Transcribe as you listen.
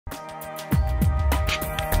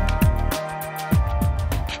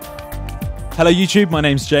Hello YouTube, my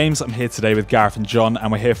name's James. I'm here today with Gareth and John,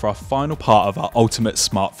 and we're here for our final part of our ultimate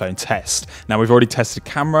smartphone test. Now, we've already tested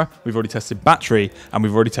camera, we've already tested battery, and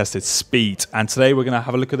we've already tested speed. And today we're going to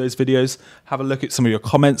have a look at those videos, have a look at some of your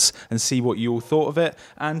comments and see what you all thought of it,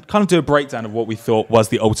 and kind of do a breakdown of what we thought was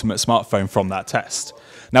the ultimate smartphone from that test.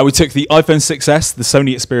 Now, we took the iPhone 6s, the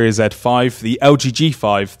Sony Xperia Z5, the LG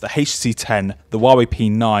G5, the HTC 10, the Huawei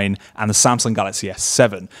P9, and the Samsung Galaxy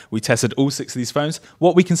S7. We tested all 6 of these phones,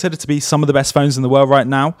 what we consider to be some of the best phones in the world right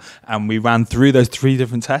now, and we ran through those 3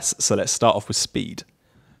 different tests, so let's start off with speed.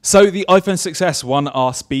 So the iPhone 6s won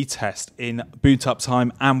our speed test in boot up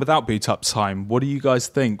time and without boot up time. What do you guys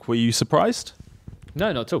think? Were you surprised?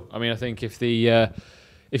 No, not at all. I mean, I think if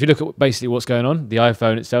you look at basically what's going on, the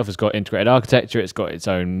iPhone itself has got integrated architecture, it's got its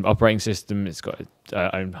own operating system, it's got its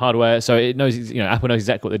own hardware, so it knows, Apple knows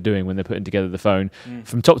exactly what they're doing when they're putting together the phone.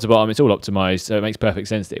 From top to bottom, it's all optimized, so it makes perfect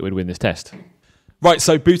sense that it would win this test. Right,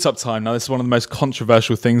 so boot up time. Now, this is one of the most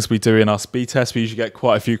controversial things we do in our speed test. We usually get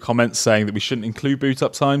quite a few comments saying that we shouldn't include boot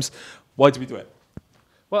up times. Why do we do it?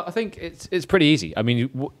 Well, I think it's pretty easy. I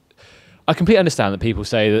mean, I completely understand that people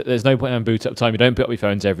say that there's no point in boot up time, you don't boot up your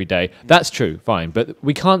phones every day. That's true, fine, but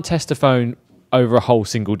we can't test a phone over a whole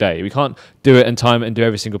single day. We can't do it and time it and do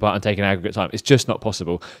every single part and take an aggregate time. It's just not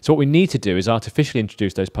possible. So what we need to do is artificially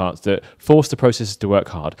introduce those parts that force the processors to work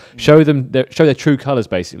hard, show their true colors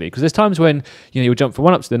basically. Because there's times when you'll jump from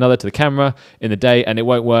one up to another to the camera in the day and it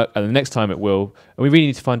won't work, and the next time it will. And we really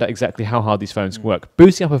need to find out exactly how hard these phones work.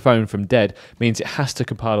 Booting up a phone from dead means it has to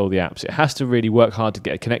compile all the apps. It has to really work hard to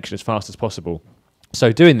get a connection as fast as possible.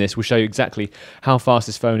 So doing this will show you exactly how fast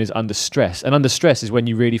this phone is under stress. And under stress is when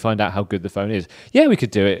you really find out how good the phone is. Yeah, we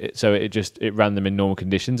could do it so it ran them in normal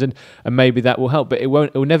conditions, and maybe that will help, but it will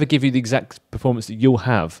never give you the exact performance that you'll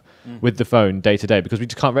have with the phone day to day, because we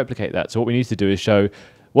just can't replicate that. So what we need to do is show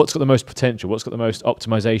what's got the most potential, what's got the most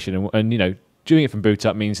optimization, and doing it from boot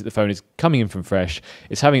up means that the phone is coming in from fresh,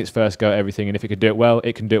 it's having its first go at everything, and if it can do it well,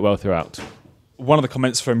 it can do it well throughout. One of the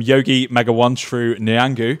comments from Yogi Mega One True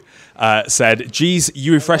Nyangu said, "Geez,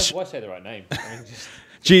 you refresh." Why say the right name? I mean,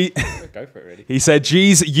 just go for it, really. He said,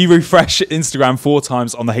 "Geez, you refresh Instagram 4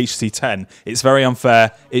 times on the HTC 10. It's very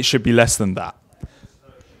unfair. It should be less than that."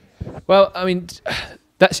 Well, I mean,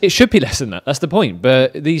 it should be less than that. That's the point.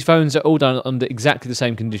 But these phones are all done under exactly the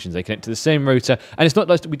same conditions. They connect to the same router, and it's not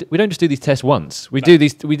like we don't just do these tests once. We did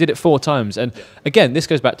it 4 times, and again, this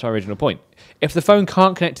goes back to our original point. If the phone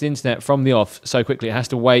can't connect to the internet from the off so quickly, it has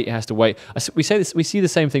to wait. It has to wait. We see the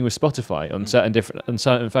same thing with Spotify on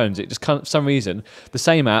certain phones. It just can't, for some reason, the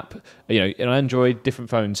same app, in Android, different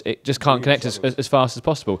phones, it just can't connect as fast as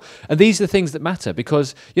possible. And these are the things that matter,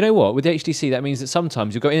 because you know what? With the HTC, that means that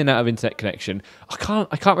sometimes you'll go in and out of internet connection.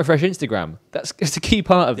 I can't refresh Instagram. It's a key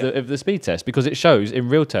part of the speed test, because it shows in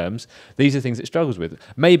real terms these are things it struggles with.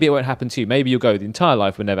 Maybe it won't happen to you. Maybe you'll go the entire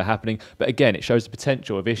life with never happening. But again, it shows the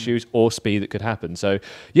potential of issues or speed that could happen. So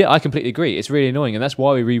yeah, I completely agree. It's really annoying, and that's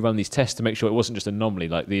why we rerun these tests, to make sure it wasn't just an anomaly,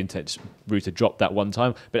 like the internet router dropped that one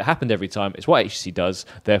time, but it happened every time. It's what HTC does,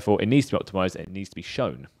 therefore it needs to be optimized and it needs to be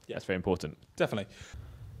shown. That's very important. Definitely.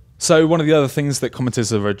 So one of the other things that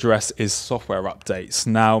commenters have addressed is software updates.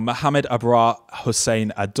 Now, Mohammed Abrar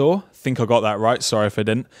Hussein Ador, think I got that right, sorry if I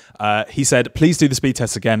didn't, he said, "Please do the speed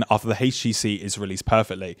test again after the HTC is released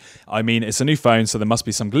perfectly. I mean, it's a new phone, so there must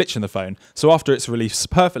be some glitch in the phone. So after it's released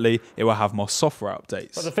perfectly, it will have more software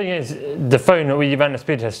updates." But the thing is, the phone that we ran the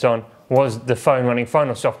speed test on was the phone running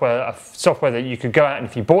final software, a software that you could go out, and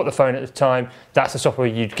if you bought the phone at the time, that's the software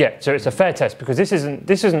you'd get. So it's a fair test, because this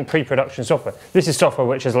isn't pre-production software. This is software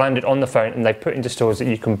which has landed on the phone and they've put into stores that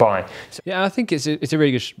you can buy. So yeah, I think it's a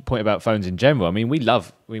really good point about phones in general. I mean, we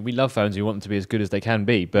love phones. We want them to be as good as they can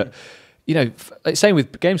be, but same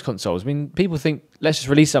with games consoles. I mean, people think, let's just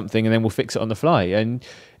release something and then we'll fix it on the fly. And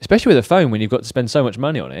especially with a phone, when you've got to spend so much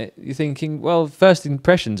money on it, you're thinking, well, first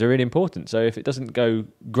impressions are really important. So if it doesn't go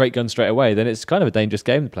great gun straight away, then it's kind of a dangerous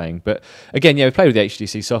game playing. But again, we played with the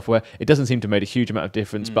HTC software. It doesn't seem to have made a huge amount of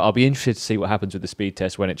difference, but I'll be interested to see what happens with the speed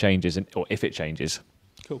test when it changes, or if it changes.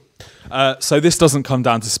 Cool. So this doesn't come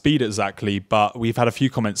down to speed exactly, but we've had a few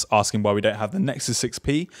comments asking why we don't have the Nexus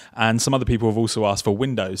 6P, and some other people have also asked for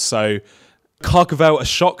Windows. So Carcavel A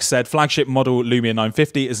Shock said, "Flagship model Lumia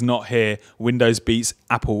 950 is not here. Windows beats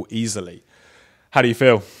Apple easily." How do you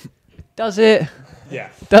feel? Does it? Yeah.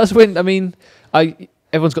 Does Win? I mean,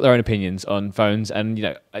 everyone's got their own opinions on phones, and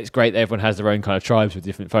it's great that everyone has their own kind of tribes with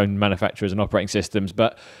different phone manufacturers and operating systems,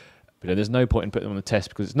 but there's no point in putting them on the test,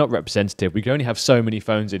 because it's not representative. We can only have so many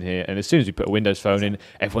phones in here, and as soon as we put a Windows phone in,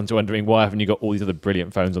 everyone's wondering, why haven't you got all these other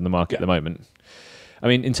brilliant phones on the market at the moment? I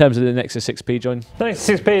mean, in terms of the Nexus 6P, John? The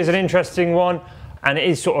Nexus 6P is an interesting one. and it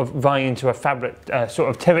is sort of vying into a phablet sort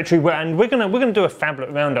of territory. And we're gonna do a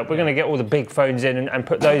phablet roundup. We're gonna get all the big phones in and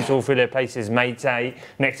put those all through their places. Mate 8,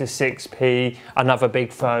 Nexus 6P, another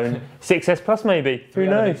big phone, 6S Plus maybe. Who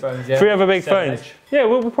knows? Three other big phones. Yeah,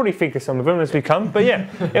 we'll probably feature some of them as we come, but yeah,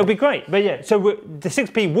 it'll be great. But yeah, so the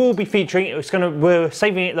 6P will be featuring. We're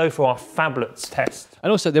saving it though for our phablets test. And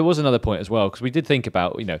also, there was another point as well, because we did think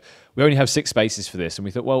about, we only have 6 spaces for this, and we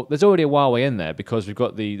thought, well, there's already a Huawei in there because we've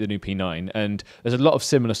got the new P9, and there's a lot of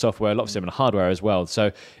similar software, a lot of similar hardware as well.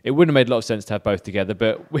 So it wouldn't have made a lot of sense to have both together,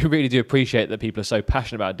 but we really do appreciate that people are so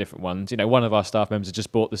passionate about different ones. One of our staff members has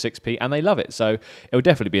just bought the 6P, and they love it. So it will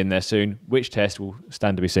definitely be in there soon. Which test will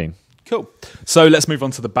stand to be seen. Cool. So let's move on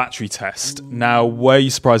to the battery test. Now, were you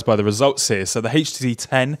surprised by the results here? So the HTC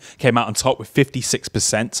 10 came out on top with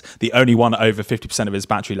 56%, the only one over 50% of its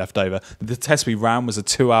battery left over. The test we ran was a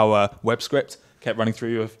 2-hour web script, kept running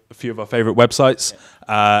through a few of our favourite websites.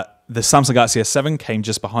 The Samsung Galaxy S7 came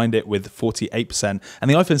just behind it with 48%, and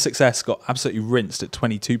the iPhone 6S got absolutely rinsed at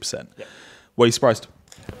 22%. Were you surprised?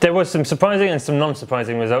 There was some surprising and some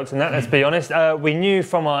non-surprising results in that, let's be honest. We knew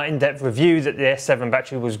from our in-depth review that the S7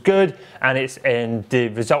 battery was good, and the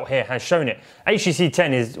result here has shown it. HTC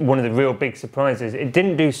 10 is one of the real big surprises. It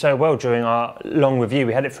didn't do so well during our long review.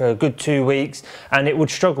 We had it for a good 2 weeks, and it would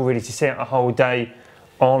struggle really to sit a whole day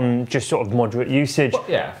on just sort of moderate usage.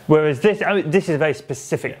 Yeah. Whereas this is a very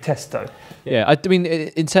specific test though. Yeah, I mean,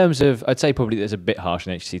 in terms of, I'd say probably there's a bit harsh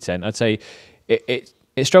in HTC 10. I'd say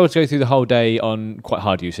it struggled to go through the whole day on quite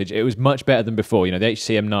hard usage. It was much better than before. The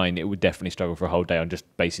HTC M9, it would definitely struggle for a whole day on just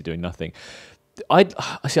basically doing nothing. I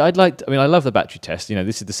love the battery test.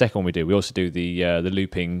 This is the second one we do. We also do the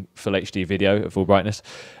looping full HD video at full brightness,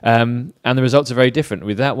 and the results are very different.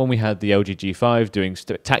 With that one, we had the LG G5 doing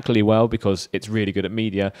spectacularly well because it's really good at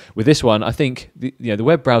media. With this one, I think the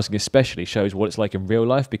web browsing especially shows what it's like in real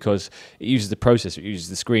life because it uses the processor, it uses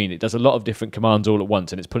the screen, it does a lot of different commands all at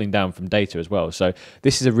once, and it's pulling down from data as well. So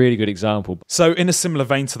this is a really good example. So in a similar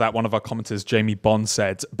vein to that, one of our commenters, Jamie Bond,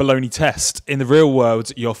 said, "Baloney test. In the real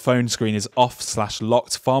world, your phone screen is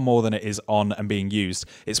off/locked far more than it is on and being used.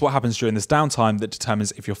 It's what happens during this downtime that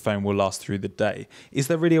determines if your phone will last through the day." Is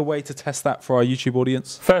there really a way to test that for our YouTube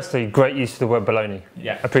audience? Firstly, great use of the word baloney.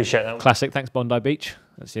 Yeah, appreciate that one. Classic. Thanks, Bondi Beach.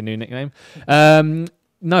 That's your new nickname.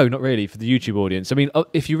 No, not really for the YouTube audience. I mean,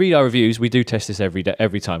 if you read our reviews, we do test this every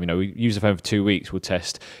time. We use the phone for 2 weeks. We'll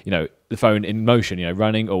test, the phone in motion,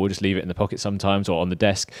 running, or we'll just leave it in the pocket sometimes or on the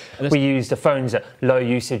desk. We use the phones at low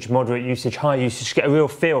usage, moderate usage, high usage to get a real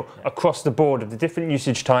feel across the board of the different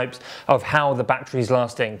usage types of how the battery's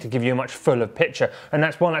lasting to give you a much fuller picture. And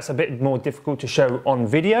that's one that's a bit more difficult to show on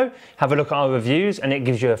video. Have a look at our reviews and it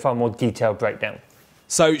gives you a far more detailed breakdown.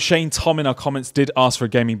 So Shane Tom in our comments did ask for a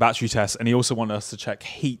gaming battery test, and he also wanted us to check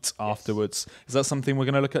heat afterwards. Is that something we're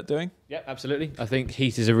going to look at doing? Yeah, absolutely. I think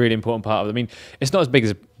heat is a really important part of it. I mean, it's not as big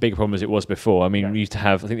a problem as it was before. I mean, we used to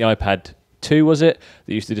have, I think the iPad 2 was it,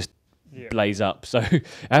 that used to just blaze up. So we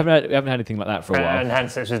haven't had anything like that for a while. And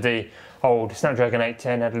handsets with the old Snapdragon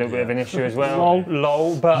 810 had a little bit of an issue as well.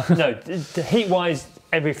 Lol. But no, heat-wise,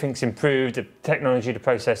 everything's improved. The technology, the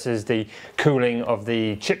processors, the cooling of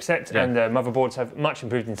the chipset and the motherboards have much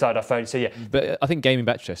improved inside our phone. So yeah. But I think gaming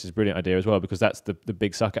battery test is a brilliant idea as well because that's the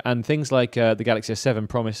big sucker. And things like the Galaxy S7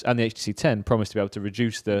 promise and the HTC 10 promise to be able to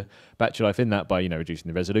reduce the battery life in that by reducing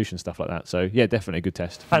the resolution, stuff like that. So yeah, definitely a good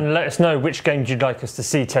test. And let us know which games you'd like us to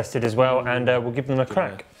see tested as well, and we'll give them a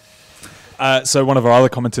crack. So one of our other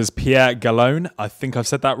commenters, Pierre Gallone, I think I've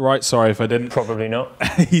said that right, sorry if I didn't. Probably not.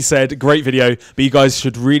 He said, "Great video, but you guys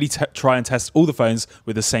should really try and test all the phones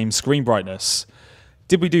with the same screen brightness."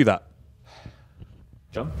 Did we do that?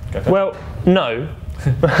 John? Well, no,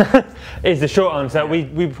 is the short answer.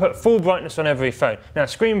 We put full brightness on every phone. Now,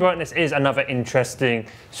 screen brightness is another interesting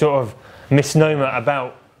sort of misnomer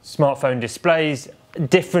about smartphone displays.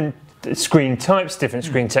 Different screen types, different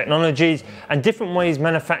screen technologies, and different ways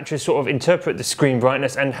manufacturers sort of interpret the screen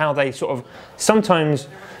brightness and how they sort of sometimes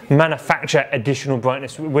manufacture additional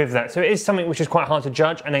brightness with that. So it is something which is quite hard to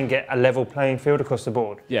judge and then get a level playing field across the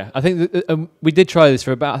board. Yeah, I think that, we did try this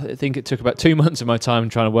for I think it took about 2 months of my time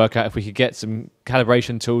trying to work out if we could get some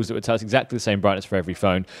calibration tools that would tell us exactly the same brightness for every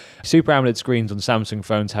phone. Super AMOLED screens on Samsung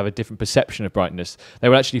phones have a different perception of brightness. They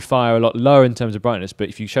will actually fire a lot lower in terms of brightness, but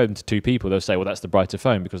if you show them to 2 people, they'll say, well, that's the brighter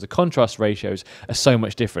phone because the contrast ratios are so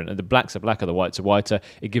much different and the blacks are blacker, the whites are whiter.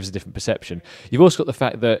 It gives a different perception. You've also got the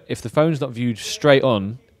fact that if the phone's not viewed straight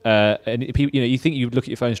on, and people, you think you look at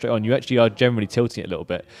your phone straight on, you actually are generally tilting it a little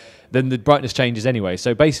bit. Then the brightness changes anyway.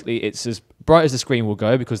 So basically, it's as bright as the screen will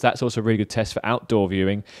go, because that's also a really good test for outdoor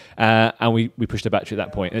viewing. And we push the battery at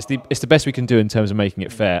that point. It's the best we can do in terms of making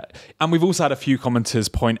it fair. And we've also had a few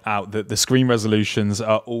commenters point out that the screen resolutions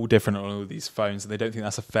are all different on all these phones, and they don't think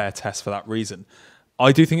that's a fair test for that reason.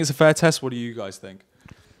 I do think it's a fair test. What do you guys think?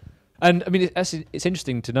 And I mean, it's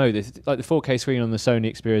interesting to know this. Like the 4K screen on the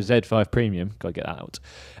Sony Xperia Z5 Premium, gotta get that out.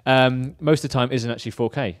 Most of the time isn't actually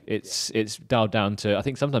 4K. It's dialed down to, I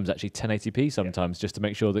think sometimes actually 1080p sometimes, just to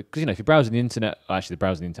make sure that, because if you're browsing the internet, actually the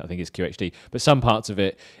browsing the internet I think is QHD, but some parts of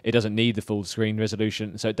it doesn't need the full screen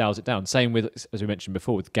resolution, so it dials it down. Same with, as we mentioned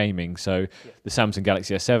before, with gaming. So the Samsung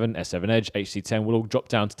Galaxy S7, S7 Edge, HC10 will all drop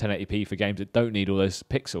down to 1080p for games that don't need all those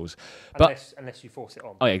pixels. Unless you force it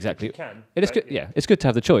on. Oh yeah, exactly. You can. It is good. Yeah, it's good to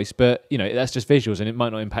have the choice, but that's just visuals, and it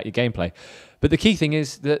might not impact your gameplay. But the key thing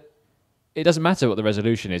is that it doesn't matter what the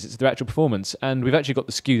resolution is; it's the actual performance. And we've actually got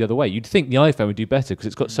the skew the other way. You'd think the iPhone would do better because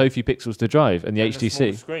it's got so few pixels to drive, and the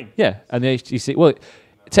HTC. Screen. Yeah, and the HTC. Well,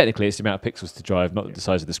 technically, it's the amount of pixels to drive, not the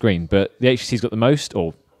size of the screen. But the HTC's got the most,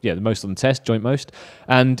 the most on the test, joint most,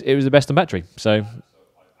 and it was the best on battery. So,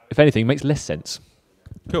 if anything, it makes less sense.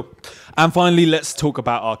 Cool. And finally, let's talk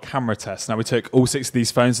about our camera test. Now, we took all 6 of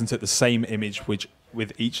these phones and took the same image,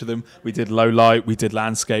 with each of them. We did low light, we did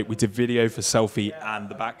landscape, we did video for selfie and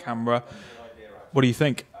the back camera. What do you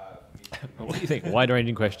think? What do you think?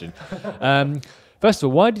 Wide-ranging question. First of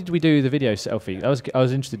all, why did we do the video selfie? I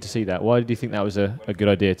was interested to see that. Why did you think that was a good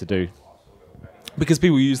idea to do? Because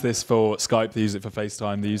people use this for Skype, they use it for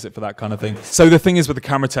FaceTime, they use it for that kind of thing. So the thing is with the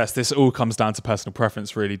camera test, this all comes down to personal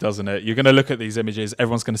preference, really, doesn't it? You're going to look at these images,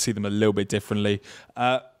 everyone's going to see them a little bit differently.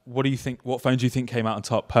 What do you think? What phone do you think came out on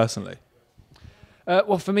top personally?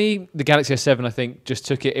 Well, for me, the Galaxy S7, I think, just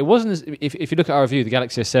took it. It wasn't as, if you look at our review, the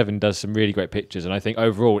Galaxy S7 does some really great pictures, and I think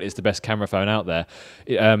overall it's the best camera phone out there.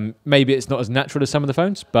 Maybe it's not as natural as some of the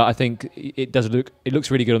phones, but I think it looks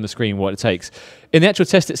really good on the screen, what it takes. In the actual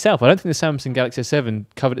test itself, I don't think the Samsung Galaxy S7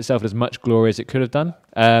 covered itself as much glory as it could have done,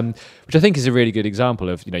 which I think is a really good example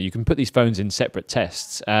of, you can put these phones in separate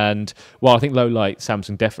tests, and while I think low light,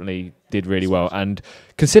 Samsung definitely did really well. And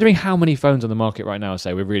considering how many phones on the market right now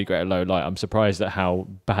say we're really great at low light, I'm surprised at how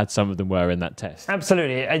bad some of them were in that test.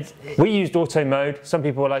 Absolutely. We used auto mode. Some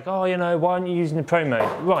people were like, oh, why aren't you using the pro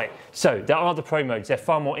mode? Right. So there are the pro modes. They're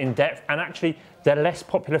far more in-depth, and actually they're less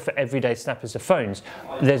popular for everyday snappers of phones.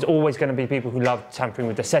 There's always going to be people who love tampering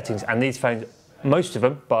with the settings, and these phones, most of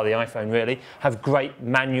them, bar the iPhone really, have great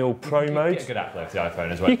manual pro modes. Get a good app though for the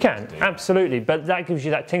iPhone as well. You can, absolutely, but that gives you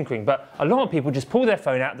that tinkering. But a lot of people just pull their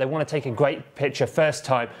phone out, they want to take a great picture first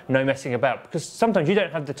time, no messing about, because sometimes you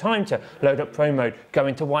don't have the time to load up pro mode, go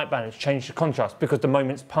into white balance, change the contrast, because the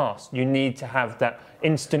moment's passed. You need to have that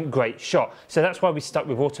instant great shot. So that's why we stuck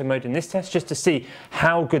with auto mode in this test, just to see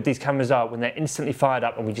how good these cameras are when they're instantly fired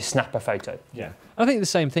up and we just snap a photo. Yeah, I think the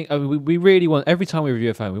same thing. I mean, we really want, every time we review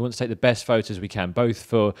a phone, we want to take the best photos we can, both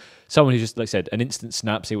for someone who just, like I said, an instant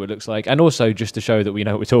snap, see what it looks like, and also just to show that we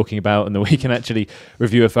know what we're talking about and that we can actually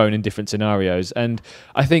review a phone in different scenarios. And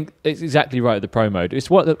I think it's exactly right at the pro mode. It's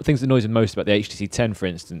one of the things that annoys me most about the HTC 10, for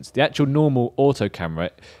instance. The actual normal auto camera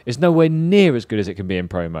is nowhere near as good as it can be in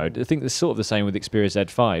pro mode. I think it's sort of the same with Xperia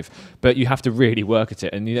Z5, but you have to really work at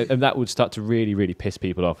it, and and that would start to really, really piss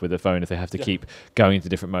people off with a phone if they have to keep going into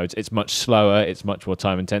different modes. It's much slower, it's much more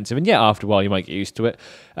time intensive, and yeah, after a while you might get used to it.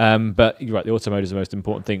 But you're right, the auto mode is the most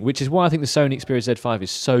important thing, which is why I think the Sony Xperia Z5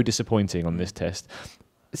 is so disappointing on this test.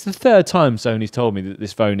 It's the third time Sony's told me that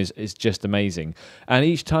this phone is just amazing, and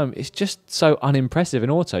each time it's just so unimpressive in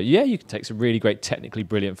auto. Yeah, you can take some really great, technically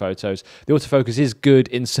brilliant photos. The autofocus is good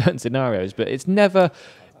in certain scenarios, but it's never...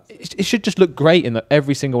 It should just look great in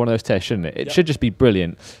every single one of those tests, shouldn't it? It should just be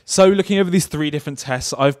brilliant. So looking over these 3 different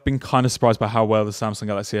tests, I've been kind of surprised by how well the Samsung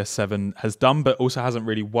Galaxy S7 has done, but also hasn't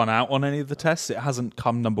really won out on any of the tests. It hasn't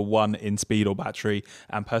come number 1 in speed or battery,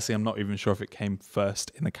 and personally I'm not even sure if it came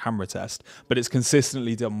first in the camera test, but it's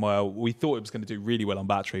consistently done well. We thought it was going to do really well on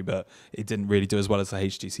battery, but it didn't really do as well as the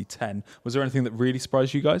HTC 10. Was there anything that really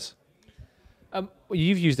surprised you guys?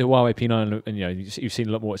 You've used the Huawei P9 and you've seen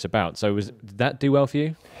a lot more what it's about. So did that do well for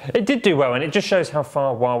you? It did do well, and it just shows how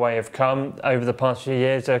far Huawei have come over the past few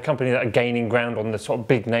years. They're a company that are gaining ground on the sort of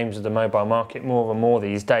big names of the mobile market more and more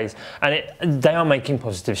these days, and they are making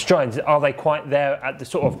positive strides. Are they quite there at the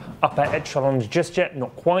sort of upper echelons just yet?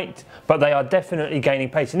 Not quite, but they are definitely gaining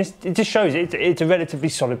pace, and it just shows it's a relatively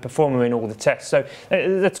solid performer in all the tests. So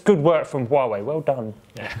that's good work from Huawei. Well done.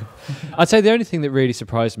 Yeah. I'd say the only thing that really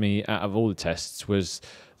surprised me out of all the tests was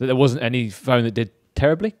that there wasn't any phone that did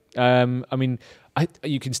terribly. I mean,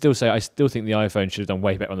 You can still say I still think the iPhone should have done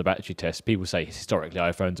way better on the battery test. People say historically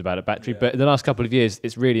iPhones are bad at battery, but in the last couple of years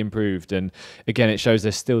it's really improved. And again, it shows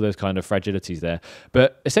there's still those kind of fragilities there.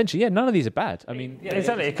 But essentially, none of these are bad. I mean,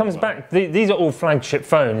 exactly. It comes back. These are all flagship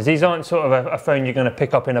phones. These aren't sort of a phone you're going to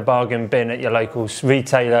pick up in a bargain bin at your local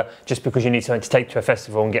retailer just because you need something to take to a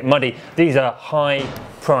festival and get muddy. These are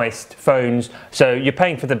high-priced phones, so you're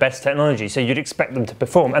paying for the best technology. So you'd expect them to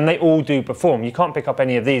perform, and they all do perform. You can't pick up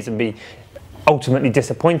any of these and be ultimately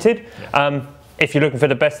disappointed. If you're looking for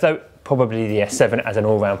the best though, probably the S7 as an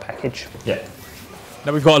all-round package. Yeah.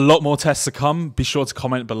 Now we've got a lot more tests to come. Be sure to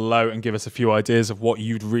comment below and give us a few ideas of what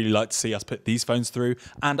you'd really like to see us put these phones through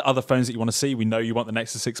and other phones that you want to see. We know you want the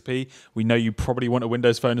Nexus 6P. We know you probably want a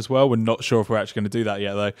Windows phone as well. We're not sure if we're actually going to do that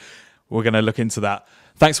yet though. We're going to look into that.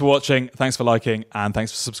 Thanks for watching, thanks for liking, and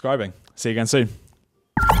thanks for subscribing. See you again soon.